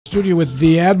Studio with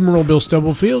the Admiral Bill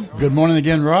Stubblefield. Good morning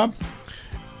again, Rob.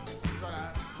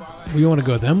 We want to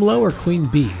go them low or Queen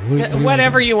Bee?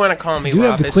 Whatever you want to call me, you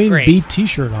Rob, have the is Queen great. Bee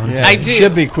T-shirt on. Yeah, I do.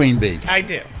 Should be Queen Bee. I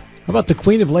do. How about the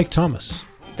Queen of Lake Thomas?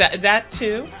 That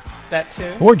too. That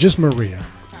too. Or just Maria?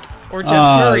 Or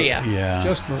just Maria. Yeah.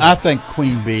 Just Maria. I think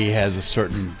Queen Bee has a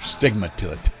certain stigma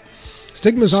to it.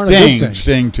 Stigmas aren't a good thing.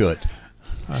 Sting to it.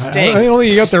 Sting. I don't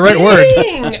think you got the right word.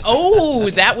 Sting. Oh,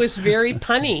 that was very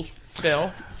punny,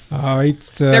 Bill.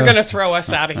 They're going to throw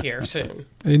us out of here soon.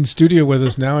 In studio with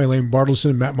us now, Elaine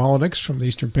Bartoldsen and Matt Mullenax from the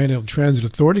Eastern Panhandle Transit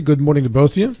Authority. Good morning to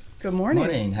both of you. Good morning.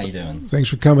 Good morning. How you doing? Thanks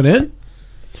for coming in.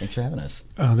 Thanks for having us.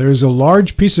 There's a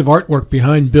large piece of artwork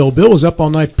behind Bill. Bill was up all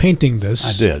night painting this.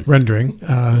 I did. Rendering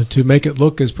to make it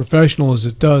look as professional as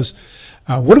it does.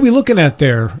 What are we looking at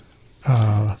there,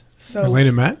 Elaine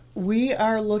and Matt? We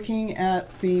are looking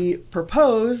at the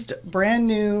proposed brand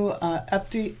new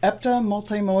EPTA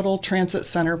Multimodal Transit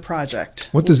Center project.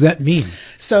 What does that mean?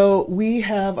 So we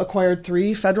have acquired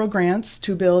 3 federal grants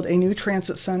to build a new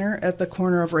transit center at the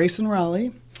corner of Race and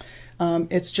Raleigh.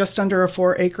 It's just under a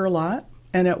 4-acre lot,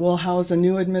 and it will house a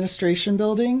new administration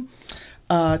building,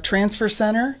 a transfer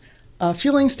center, a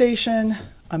fueling station,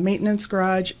 a maintenance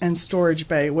garage, and storage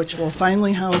bay, which will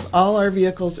finally house all our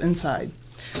vehicles inside.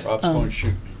 Rob's going to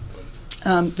shoot.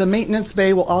 The maintenance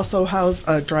bay will also house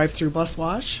a drive-through bus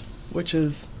wash, which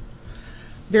is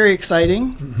very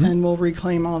exciting, and will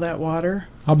reclaim all that water.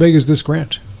 How big is this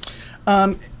grant?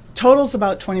 Total's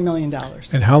about $20 million.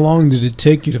 And how long did it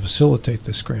take you to facilitate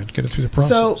this grant, get it through the process?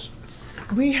 So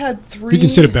we had 3. You can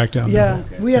sit it back down. Yeah,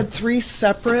 we had 3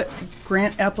 separate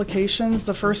grant applications.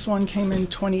 The first one came in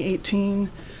 2018.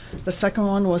 The second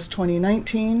one was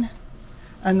 2019.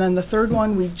 And then the third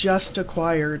one we just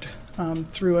acquired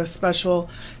through a special,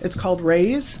 it's called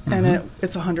RAISE, and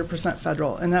it's 100%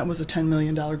 federal, and that was a $10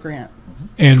 million grant.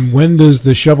 And when does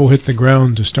the shovel hit the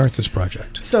ground to start this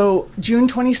project? So June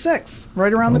 26th,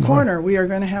 right around the corner, we are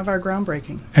going to have our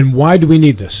groundbreaking. And why do we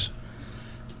need this?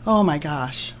 Oh my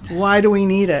gosh, why do we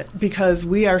need it? Because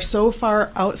we are so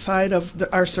far outside of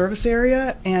our service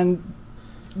area, and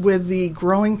with the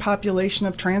growing population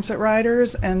of transit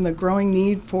riders and the growing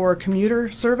need for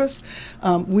commuter service,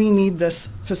 we need this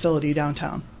facility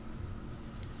downtown.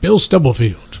 Bill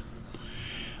Stubblefield,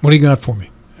 what do you got for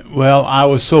me? Well, I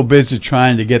was so busy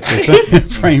trying to get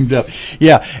this framed up.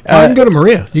 Yeah. I can go to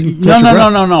Maria. You can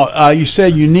No. You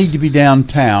said you need to be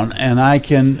downtown, and I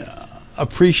can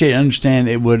appreciate and understand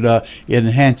it would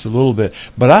enhance a little bit.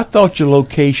 But I thought your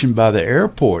location by the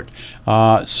airport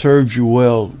served you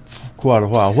well quite a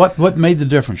while. What made the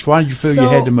difference? Why did you feel you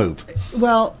had to move?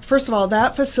 Well, first of all,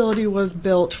 that facility was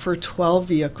built for 12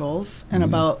 vehicles and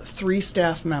about 3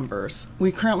 staff members.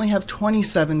 We currently have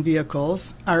 27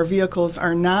 vehicles. Our vehicles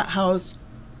are not housed,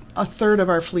 a third of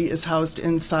our fleet is housed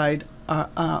inside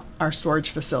our storage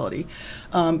facility.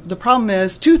 The problem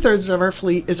is 2/3 of our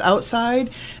fleet is outside,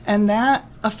 and that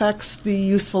affects the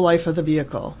useful life of the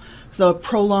vehicle, the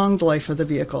prolonged life of the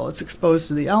vehicle. It's exposed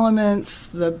to the elements,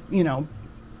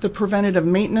 the preventative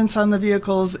maintenance on the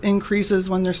vehicles increases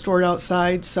when they're stored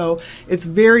outside. So it's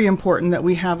very important that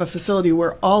we have a facility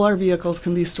where all our vehicles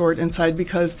can be stored inside,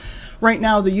 because right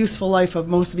now the useful life of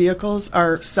most vehicles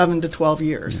are 7 to 12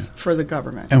 years for the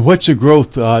government. And what's the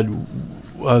growth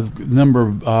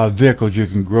number of vehicles you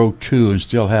can grow to and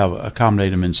still accommodate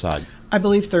them inside? I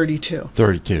believe 32.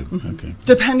 32, okay.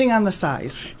 Depending on the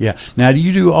size. Yeah. Now, do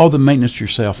you do all the maintenance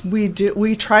yourself? We do.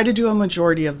 We try to do a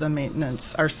majority of the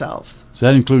maintenance ourselves. Does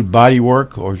that include body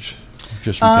work or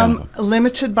just mechanical?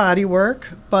 Limited body work,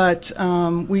 but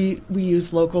we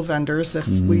use local vendors if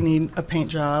we need a paint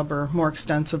job or more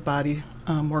extensive body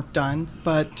work done.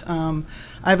 But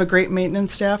I have a great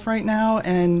maintenance staff right now,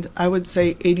 and I would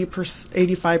say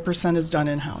 85% is done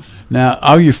in-house. Now,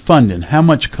 are you funding? How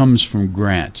much comes from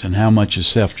grants and how much is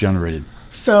self-generated?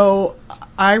 So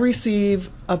I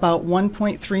receive about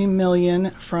 $1.3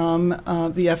 million from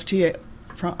the FTA.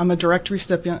 I'm a direct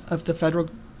recipient of the Federal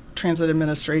Transit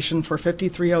Administration for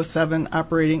 5307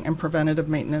 Operating and Preventative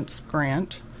Maintenance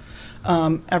Grant.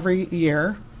 Every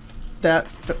year,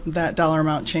 that dollar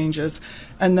amount changes,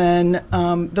 and then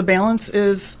the balance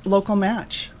is local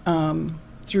match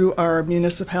through our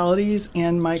municipalities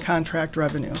and my contract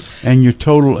revenue. And your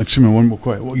total, excuse me, one more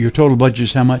question. Your total budget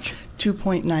is how much?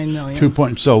 $2.9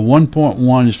 million. So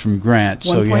 1.1 is from grants.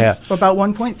 So you have about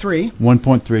 1.3.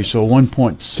 1.3. So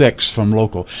 1.6 from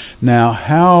local. Now,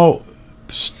 how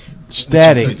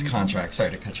static? Which includes contracts.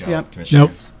 Sorry to cut you Yep. off, Commissioner.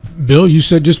 Nope. Bill, you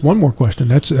said just one more question.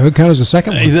 That counts as the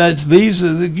second one.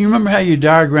 You remember how you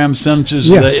diagram sentences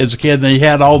Yes. as a kid? And you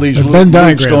had all these Venn loops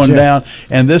diagrams, going yeah. down,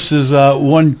 and this is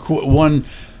one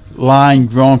line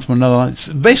drawn from another line. It's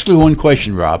basically one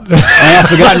question, Rob. And I've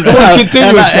forgotten. I've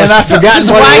forgotten what it was. This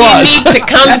is why you need to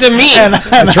come to me.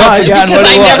 Because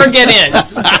I never get in.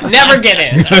 Never get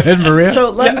in. Go ahead, Maria.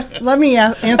 So let me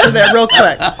answer that real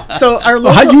quick. So our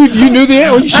Well, local, you knew the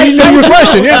answer. You knew your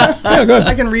question. Yeah. Yeah. Go I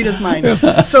ahead. can read his mind.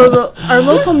 So our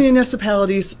local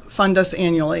municipalities fund us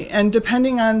annually, and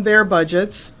depending on their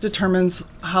budgets, determines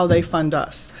how they fund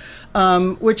us,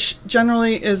 which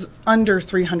generally is under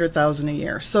 $300,000 a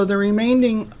year. So the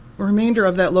remainder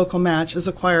of that local match is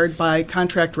acquired by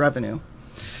contract revenue.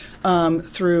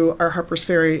 Through our Harpers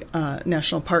Ferry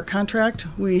National Park contract.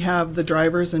 We have the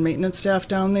drivers and maintenance staff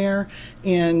down there,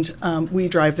 and we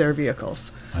drive their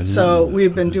vehicles. So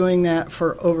we've been doing that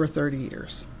for over 30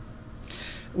 years.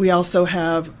 We also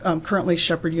have currently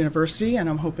Shepherd University, and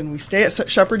I'm hoping we stay at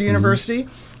Shepherd University,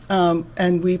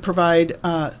 and we provide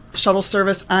shuttle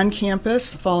service on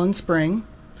campus fall and spring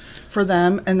for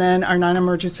them, and then our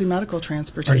non-emergency medical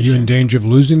transportation. Are you in danger of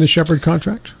losing the Shepherd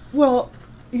contract? Well,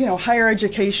 higher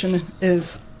education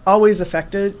is always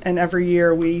affected, and every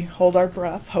year we hold our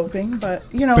breath hoping, but,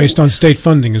 Based on state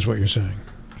funding is what you're saying.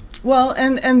 Well,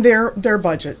 and their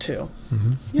budget too.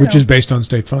 Which is based on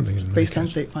state funding. Isn't it? Based on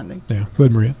state funding. Yeah. Go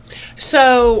ahead, Maria.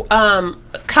 So, a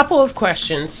couple of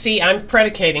questions. See, I'm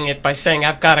predicating it by saying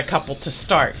I've got a couple to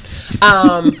start.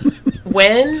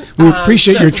 We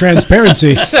appreciate your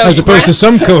transparency as opposed to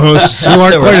some co-hosts who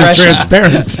aren't quite as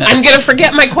transparent. I'm going to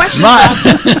forget my question.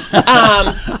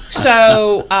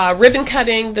 Ribbon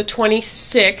cutting the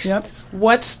 26th. Yep.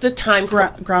 What's the time?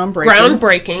 Groundbreaking.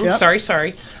 Groundbreaking. Yep.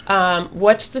 Sorry.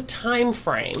 What's the time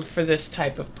frame for this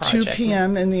type of project? 2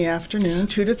 p.m. in the afternoon,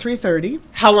 2 to 3:30.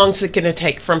 How long is it going to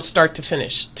take from start to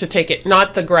finish to take it?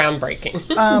 Not the groundbreaking,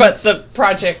 but the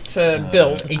project to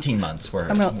build. 18 months. We're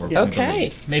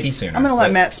okay. Maybe sooner. I'm going to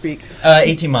let Matt speak.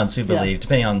 18 months, we believe,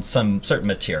 depending on some certain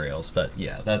materials. But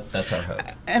yeah, that's our hope.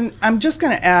 And I'm just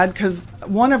going to add, because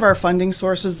one of our funding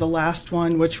sources, the last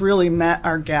one, which really met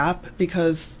our gap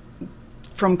because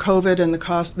from COVID and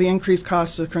the increased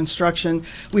cost of construction,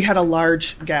 we had a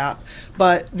large gap.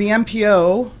 But the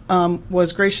MPO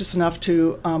was gracious enough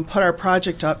to put our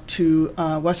project up to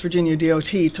West Virginia DOT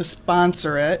to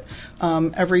sponsor it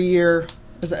every year.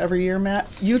 Is it every year, Matt?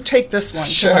 You take this one.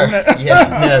 Sure.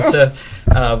 So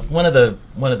one of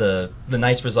the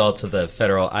nice results of the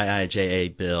federal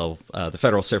IIJA bill, the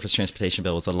Federal Surface Transportation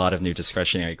Bill, was a lot of new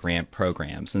discretionary grant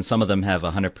programs, and some of them have a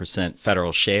 100%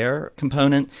 federal share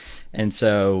component. And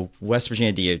so West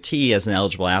Virginia DOT, as an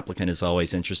eligible applicant, is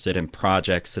always interested in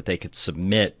projects that they could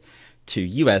submit to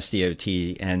US DOT,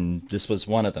 and this was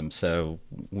one of them. So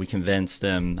we convinced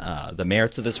them the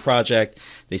merits of this project.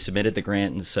 They submitted the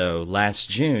grant, and so last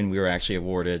June we were actually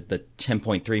awarded the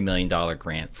 $10.3 million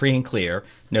grant, free and clear,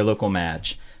 no local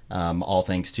match, all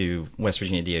thanks to West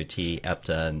Virginia DOT,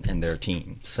 EPTA, and their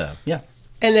team. So, yeah.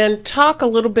 And then talk a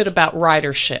little bit about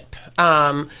ridership,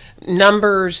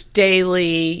 numbers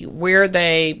daily, where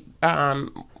they,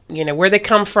 where they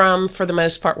come from for the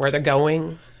most part, where they're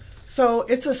going. So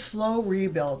it's a slow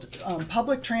rebuild.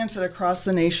 Public transit across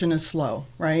the nation is slow,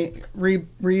 right?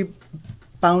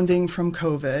 Rebounding from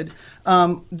COVID.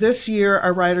 This year,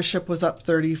 our ridership was up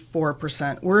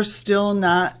 34%. We're still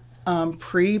not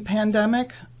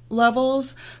pre-pandemic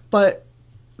levels, but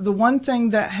the one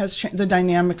thing that has changed, the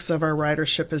dynamics of our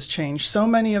ridership has changed. So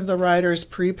many of the riders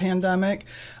pre-pandemic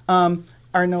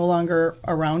are no longer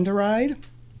around to ride,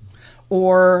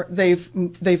 or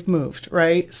they've moved,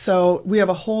 right? So we have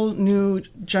a whole new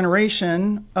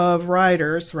generation of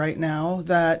riders right now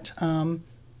that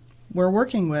we're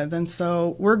working with, and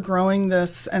so we're growing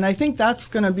this. And I think that's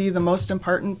going to be the most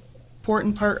important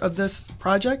part of this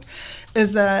project,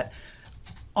 is that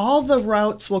all the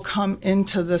routes will come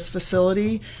into this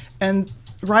facility, and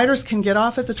riders can get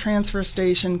off at the transfer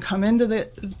station, come into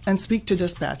and speak to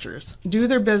dispatchers, do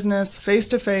their business face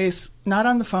to face, not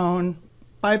on the phone,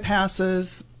 buy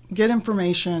passes, get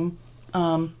information.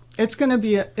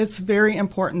 It's very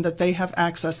important that they have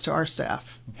access to our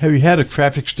staff. Have you had a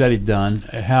traffic study done?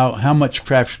 How much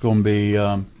traffic is going to be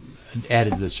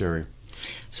added to this area?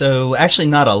 So actually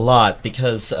not a lot,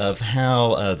 because of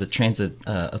how the transit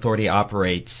authority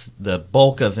operates. The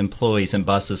bulk of employees and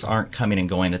buses aren't coming and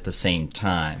going at the same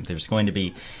time. There's going to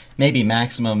be maybe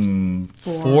maximum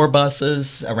four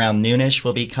buses around noonish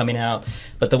will be coming out.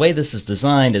 But the way this is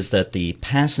designed is that the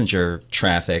passenger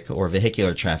traffic or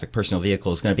vehicular traffic, personal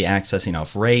vehicle, is going to be accessing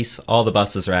off Race. All the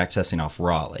buses are accessing off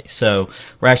Raleigh. So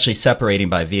we're actually separating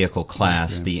by vehicle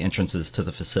class the entrances to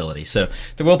the facility. So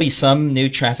there will be some new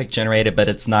traffic generated, but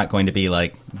it's not going to be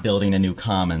like building a new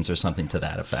commons or something to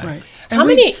that effect. Right.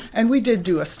 And we did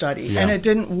do a study, and it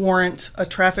didn't warrant a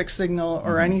traffic signal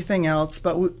or anything else,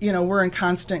 but we're in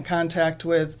constant contact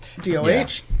with DOH. Yeah.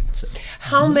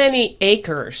 How many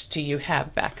acres do you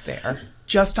have back there?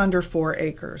 Just under 4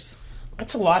 acres.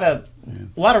 That's a lot of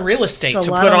real estate It's to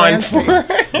a lot put of on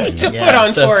landscape. put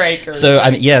on 4 acres.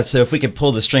 So so if we could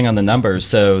pull the string on the numbers,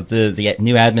 so the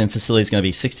new admin facility is going to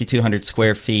be 6,200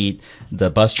 square feet. The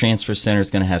bus transfer center is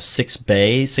going to have 6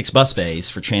 bus bays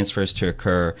for transfers to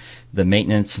occur. The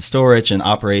maintenance and storage and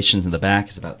operations in the back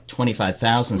is about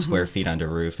 25,000 square feet under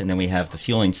roof, and then we have the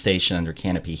fueling station under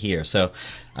canopy here. So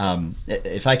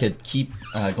if I could keep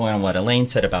going on what Elaine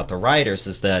said about the riders,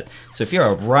 is that so if you're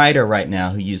a rider right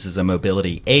now who uses a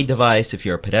mobility aid device, if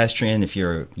you're a pedestrian, if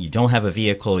you don't have a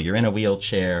vehicle, you're in a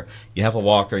wheelchair, you have a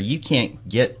walker, you can't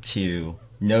get to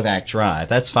Novak Drive.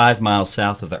 That's 5 miles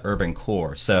south of the urban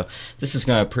core. So this is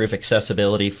going to improve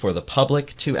accessibility for the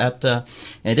public to EPTA.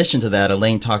 In addition to that,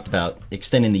 Elaine talked about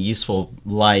extending the useful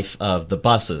life of the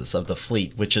buses, of the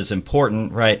fleet, which is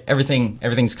important, right?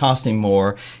 Everything's costing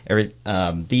more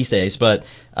these days, but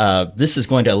this is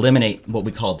going to eliminate what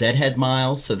we call deadhead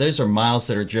miles. So those are miles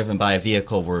that are driven by a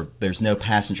vehicle where there's no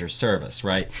passenger service,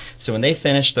 right? So when they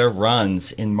finish their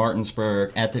runs in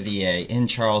Martinsburg, at the VA, in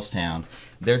Charlestown,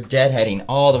 they're deadheading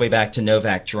all the way back to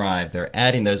Novak Drive. They're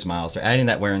adding those miles. They're adding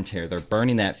that wear and tear. They're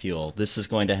burning that fuel. This is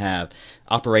going to have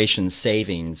operations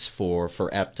savings for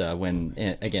EPTA when,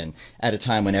 again, at a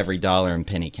time when every dollar and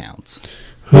penny counts.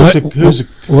 Will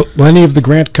any of the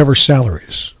grant cover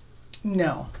salaries?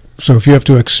 No. So if you have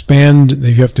to expand,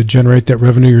 you have to generate that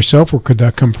revenue yourself, or could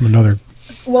that come from another?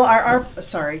 Well,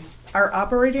 our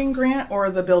operating grant or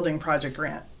the building project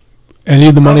grant? Any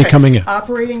of the money coming in?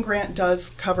 Operating grant does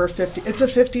cover 50. It's a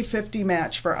 50-50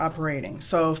 match for operating.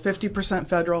 So 50%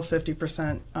 federal,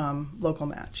 50% local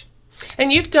match.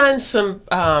 And you've done some,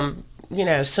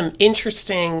 some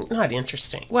interesting, not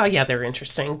interesting, well, yeah, they're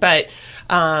interesting, but,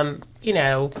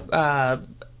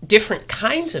 different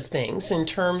kinds of things in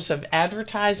terms of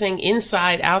advertising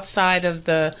inside, outside of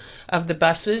the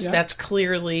buses. Yep. That's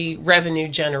clearly revenue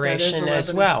generation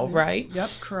as well, right? Yep,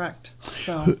 correct.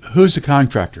 So who's the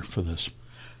contractor for this?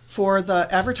 For the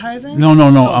advertising? No.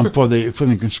 For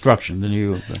the construction, the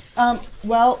new.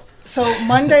 So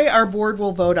Monday our board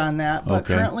will vote on that, but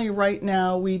Okay. currently right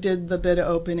now we did the bid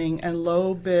opening, and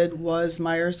low bid was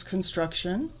Myers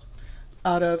Construction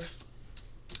out of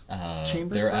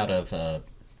Chambersburg? They're out of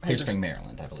Clear Spring,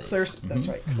 Maryland, I believe. That's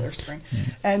right, Clear Spring.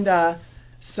 And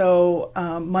so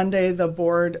Monday the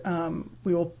board,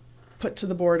 we will put to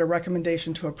the board a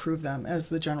recommendation to approve them as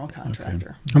the general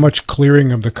contractor. How much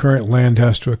clearing of the current land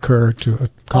has to occur to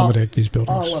accommodate these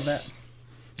buildings? All of it.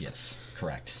 Yes,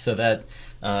 correct. So that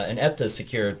and EPTA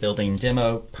secured building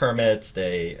demo permits,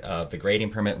 the grading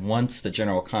permit. Once the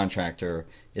general contractor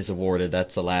is awarded,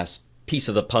 that's the last piece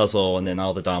of the puzzle, and then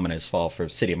all the dominoes fall for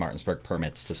City of Martinsburg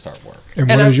permits to start work. And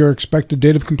what is your expected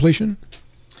date of completion?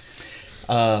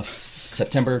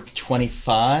 September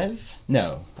 25?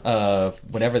 No,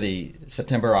 whatever the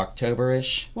September,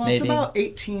 October-ish. Well, maybe. it's about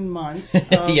 18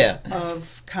 months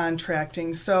of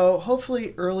contracting. So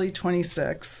hopefully early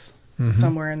 26,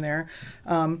 somewhere in there.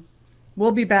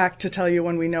 We'll be back to tell you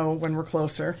when we know when we're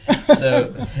closer.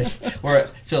 So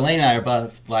Elaine and I are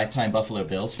both lifetime Buffalo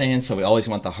Bills fans, so we always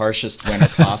want the harshest winter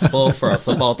possible for our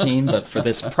football team. But for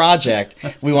this project,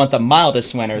 we want the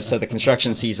mildest winter so the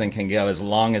construction season can go as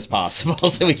long as possible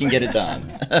so we can get it done.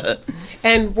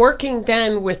 And working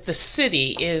then with the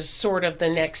city is sort of the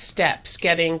next steps,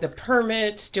 getting the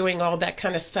permits, doing all that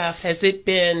kind of stuff. Has it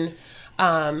been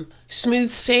smooth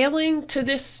sailing to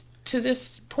this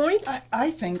point?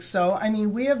 I think so. I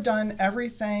mean, we have done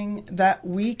everything that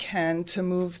we can to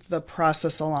move the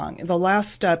process along. The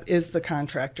last step is the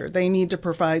contractor. They need to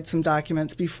provide some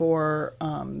documents before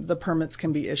the permits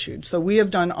can be issued. So we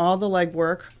have done all the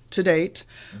legwork to date.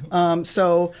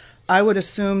 So I would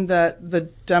assume that the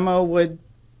demo would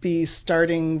be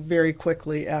starting very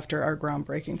quickly after our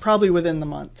groundbreaking, probably within the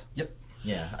month. Yep.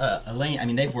 Yeah, Elaine, I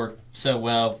mean, they've worked so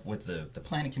well with the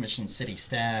Planning Commission, city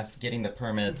staff, getting the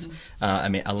permits. I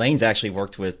mean, Elaine's actually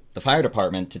worked with the fire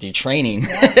department to do training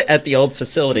at the old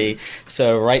facility.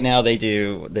 So right now they've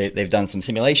done some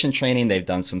simulation training, they've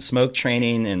done some smoke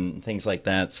training and things like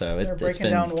that. So they're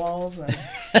breaking down walls. And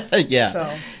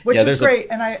which is great.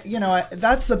 And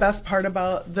that's the best part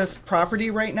about this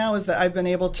property right now is that I've been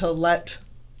able to let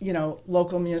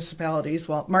local municipalities.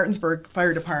 Well, Martinsburg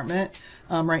Fire Department,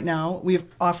 right now, we've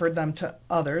offered them to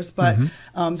others, but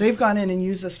they've gone in and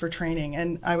used this for training.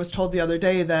 And I was told the other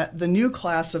day that the new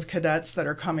class of cadets that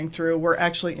are coming through were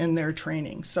actually in their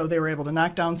training. So they were able to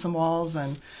knock down some walls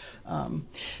and...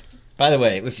 By the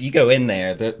way, if you go in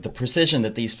there, the precision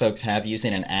that these folks have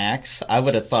using an axe, I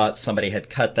would have thought somebody had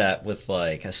cut that with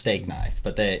like a steak knife.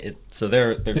 But they're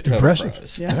total impressive.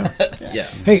 pros. Yeah. Yeah.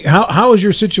 Hey, how is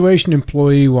your situation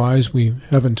employee-wise? We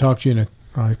haven't talked to you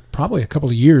in probably a couple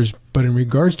of years, but in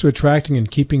regards to attracting and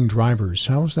keeping drivers,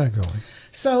 how is that going?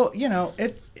 So,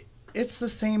 it's the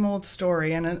same old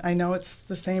story, and I know it's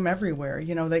the same everywhere.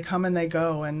 They come and they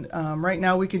go, and right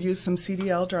now we could use some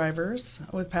CDL drivers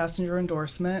with passenger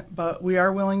endorsement, but we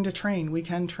are willing to train. We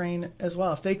can train as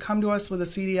well. If they come to us with a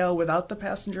CDL without the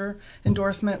passenger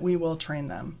endorsement, we will train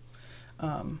them.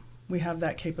 We have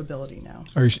that capability now.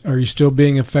 Are you still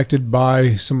being affected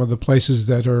by some of the places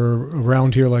that are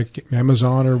around here, like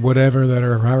Amazon or whatever, that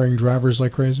are hiring drivers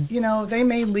like crazy? They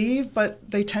may leave, but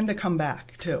they tend to come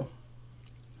back, too.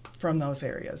 From those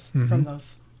areas, from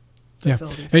those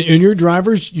facilities. And your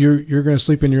drivers, you're going to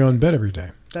sleep in your own bed every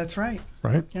day. That's right.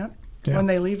 Right? Yep. Yeah. When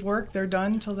they leave work, they're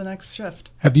done till the next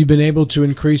shift. Have you been able to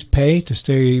increase pay to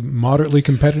stay moderately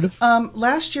competitive?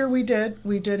 Last year we did.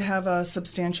 We did have a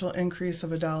substantial increase of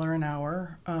 $1 an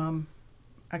hour.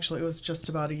 Actually, it was just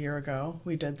about a year ago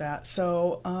we did that.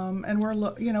 So, and we're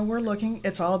looking.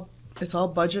 It's all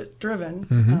budget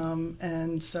driven,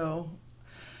 and so.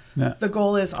 Now, the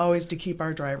goal is always to keep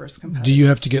our drivers competitive. Do you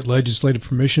have to get legislative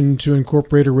permission to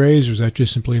incorporate a raise, or is that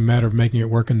just simply a matter of making it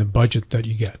work in the budget that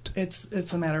you get?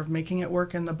 It's a matter of making it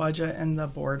work in the budget and the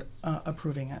board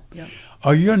approving it. Yeah.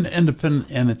 are you an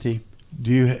independent entity?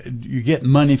 Do you get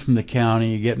money from the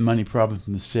county? You get money probably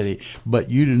from the city, but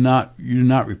you do not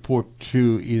report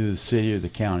to either the city or the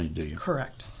county, do you?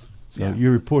 Correct. So Yeah.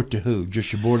 you report to who?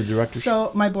 Just your board of directors?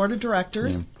 So my board of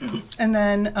directors, and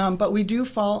then, but we do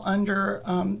fall under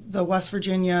the West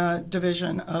Virginia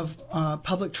Division of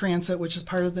Public Transit, which is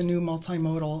part of the new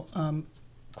multimodal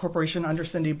corporation under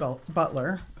Cindy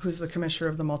Butler, who's the commissioner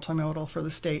of the multimodal for the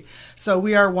state. So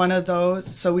we are one of those.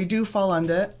 So we do fall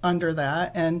under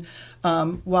that. And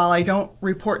while I don't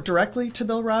report directly to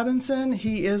Bill Robinson,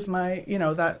 he is my,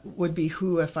 that would be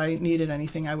who, if I needed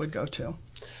anything, I would go to.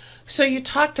 So you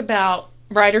talked about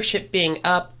ridership being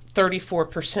up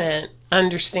 34%,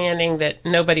 understanding that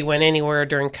nobody went anywhere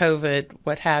during COVID,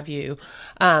 what have you.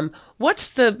 What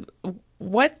does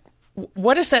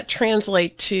that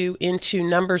translate to into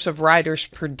numbers of riders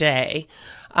per day?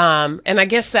 And I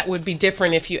guess that would be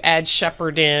different if you add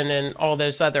Shepherd in and all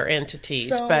those other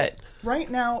entities. But right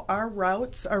now, our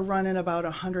routes are running about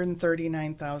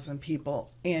 139,000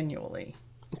 people annually.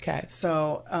 Okay.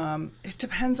 So it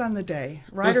depends on the day.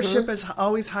 Ridership is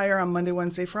always higher on Monday,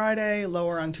 Wednesday, Friday,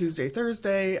 lower on Tuesday,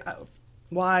 Thursday.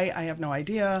 Why? I have no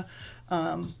idea.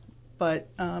 But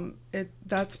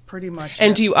that's pretty much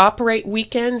And it. do you operate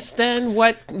weekends then?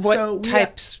 What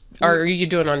types are you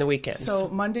doing on the weekends? So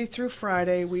Monday through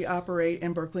Friday, we operate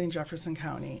in Berkeley and Jefferson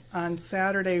County. On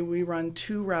Saturday, we run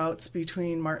 2 routes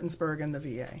between Martinsburg and the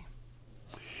VA.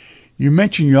 You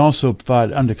mentioned you also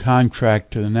provide under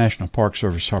contract to the National Park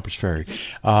Service Harpers Ferry.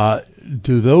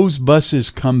 Do those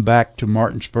buses come back to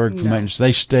Martinsburg for maintenance?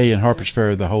 They stay in Harpers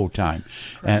Ferry the whole time.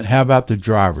 Correct. And how about the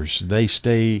drivers? Do they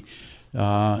stay in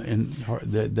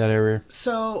that area?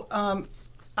 So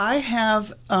I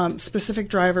have specific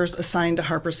drivers assigned to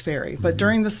Harpers Ferry, but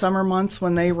during the summer months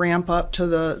when they ramp up to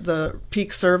the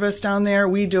peak service down there,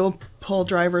 we do pull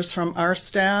drivers from our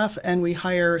staff and we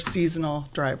hire seasonal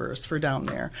drivers for down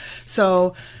there.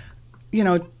 So,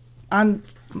 on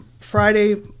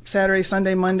Friday, Saturday,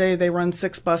 Sunday, Monday, they run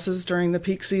 6 buses during the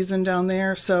peak season down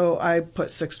there. So I put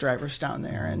 6 drivers down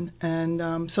there.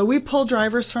 And so we pull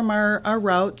drivers from our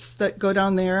routes that go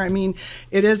down there. I mean,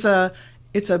 it's a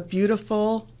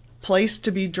beautiful place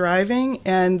to be driving,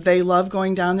 and they love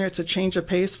going down there. It's a change of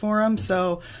pace for them.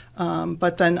 So,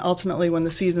 but then ultimately when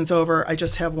the season's over, I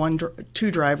just have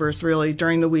 2 drivers really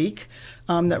during the week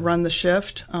that run the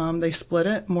shift. They split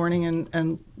it morning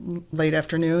and late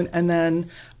afternoon. And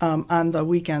then on the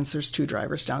weekends, there's 2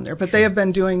 drivers down there. But they have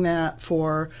been doing that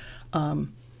for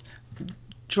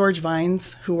George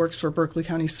Vines, who works for Berkeley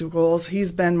County Schools.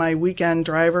 He's been my weekend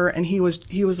driver, and he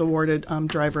was awarded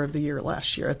Driver of the Year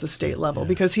last year at the state level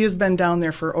because he has been down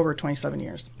there for over 27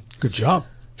 years. Good job.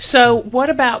 So what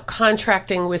about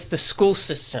contracting with the school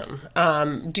system?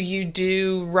 Do you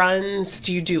do runs?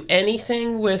 Do you do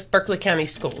anything with Berkeley County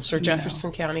Schools or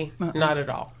Jefferson County? Not at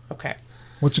all. Okay.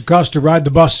 What's it cost to ride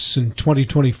the bus in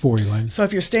 2024, Elaine? So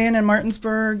if you're staying in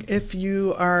Martinsburg, if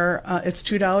you are, it's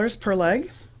 $2 per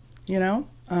leg,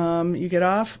 You get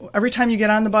off. Every time you get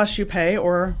on the bus, you pay,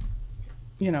 or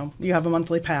you have a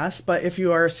monthly pass. But if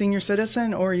you are a senior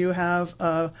citizen or you have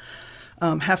a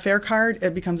half fare card,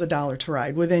 it becomes $1 to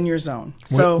ride within your zone.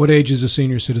 So What age is a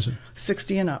senior citizen?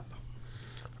 60 and up.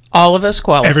 All of us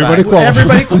qualify. Everybody qualifies.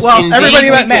 Everybody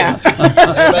but Matt.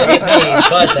 Everybody get paid,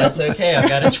 but that's okay. I've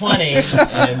got a 20,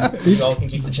 and you all can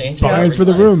keep the change. Buying for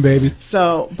the room, baby.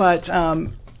 So, but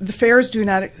the fares do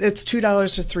not. It's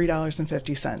 $2 to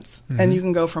 $3.50, and you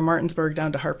can go from Martinsburg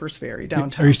down to Harper's Ferry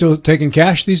downtown. Are you still taking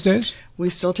cash these days? We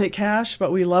still take cash,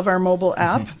 but we love our mobile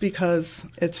app because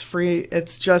it's free.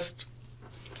 It's just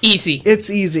Easy. It's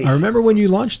easy. I remember when you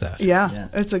launched that. Yeah,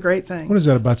 it's a great thing. What is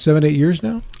that, about 7-8 years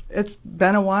now? It's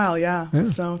been a while, yeah.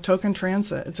 So token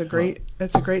transit, it's a great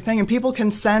thing, and people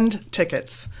can send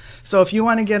tickets. So if you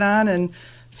want to get on and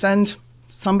send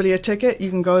somebody a ticket, you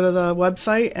can go to the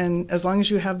website, and as long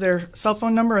as you have their cell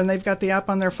phone number and they've got the app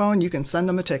on their phone, you can send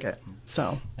them a ticket.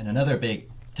 So. And another big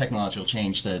technological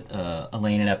change that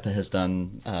Elaine and EPTA has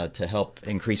done to help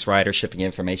increase ridership and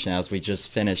information, as we just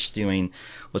finished doing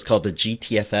what's called the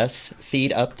GTFS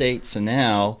feed update. So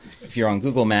now, if you're on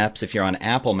Google Maps, if you're on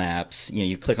Apple Maps,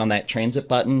 you click on that transit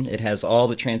button. It has all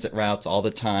the transit routes, all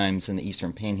the times in the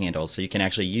Eastern Panhandle, so you can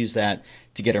actually use that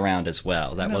to get around as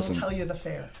well. That wasn't. It'll tell you the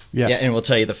fare. Yeah, and it will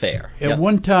tell you the fare. At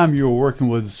one time, you were working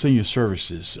with senior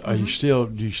services. Are you still?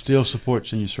 Do you still support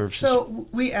senior services? So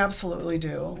we absolutely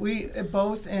do. We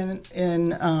both in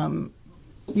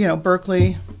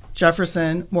Berkeley,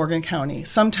 Jefferson, Morgan County.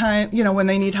 Sometimes, when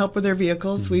they need help with their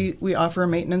vehicles, we offer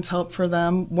maintenance help for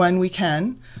them when we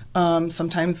can.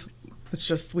 Sometimes it's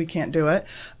just we can't do it.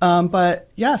 But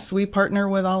yes, we partner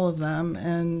with all of them,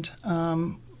 and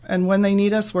when they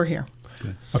need us, we're here.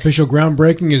 Good. Official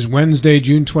groundbreaking is Wednesday,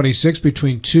 June 26th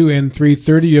between 2 and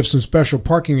 3:30. You have some special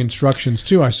parking instructions,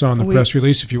 too, I saw in the press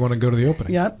release, if you want to go to the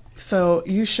opening. Yep. So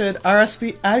you should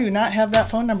RSV. I do not have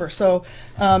that phone number. So.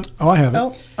 I have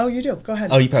it. Oh, you do. Go ahead.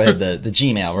 Oh, you probably have the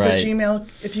Gmail, right? The Gmail,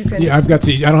 if you can. Yeah, I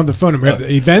don't have the phone number. I have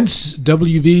the events,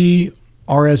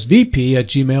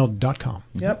 wvrsvp@gmail.com.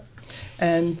 Yep.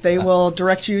 And they will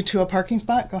direct you to a parking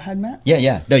spot. Go ahead, Matt.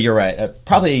 Yeah. No, you're right.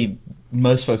 Probably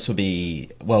most folks will be,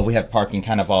 we have parking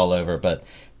kind of all over, but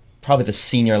probably the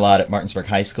senior lot at Martinsburg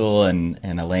High School, and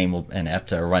Elaine and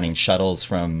EPTA are running shuttles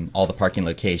from all the parking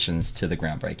locations to the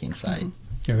groundbreaking site.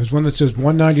 Yeah, there's one that says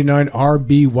 199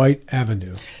 R.B. White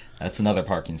Avenue. That's another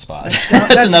parking spot.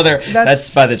 That's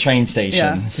by the train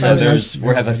station. Yeah, so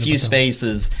we have a few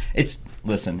spaces. It's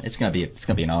gonna be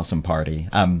an awesome party.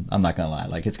 I'm not gonna lie.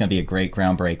 It's gonna be a great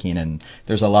groundbreaking, and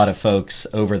there's a lot of folks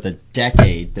over the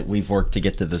decade that we've worked to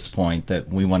get to this point that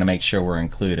we want to make sure we're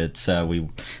included. So we'd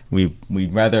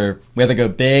rather go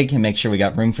big and make sure we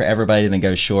got room for everybody than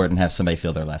go short and have somebody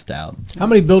feel they're left out. How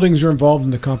many buildings are involved in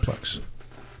the complex?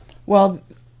 Well,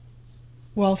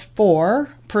 4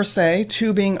 per se.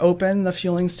 2 being open, the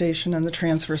fueling station and the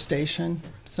transfer station.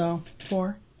 So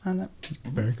 4. On that.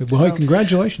 Very good. Well, hey,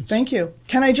 congratulations. Thank you.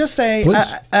 Can I just say,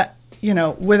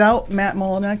 without Matt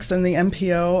Mullenax and the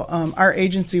MPO, our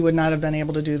agency would not have been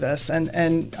able to do this.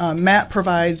 And Matt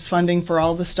provides funding for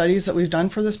all the studies that we've done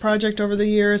for this project over the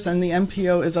years, and the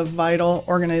MPO is a vital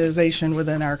organization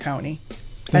within our county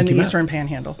and the Eastern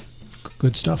Panhandle.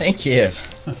 Good stuff. Thank you.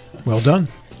 Well done.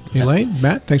 Elaine,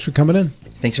 Matt, thanks for coming in.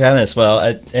 Thanks for having us. Well,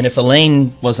 and if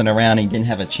Elaine wasn't around and you didn't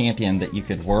have a champion that you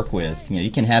could work with, you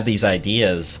can have these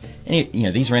ideas. And,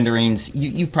 these renderings,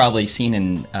 you've probably seen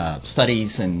in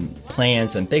studies and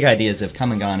plans, and big ideas have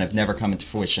come and gone, have never come into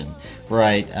fruition,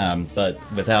 right? But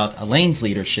without Elaine's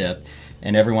leadership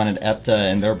and everyone at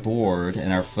EPTA and their board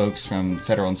and our folks from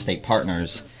federal and state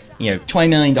partners, $20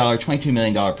 million, $22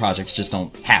 million projects just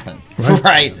don't happen,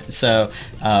 right? So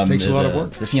takes a lot of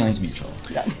work. The feeling's mutual.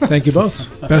 Thank you both.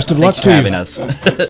 Best of luck to you. Thanks for having us.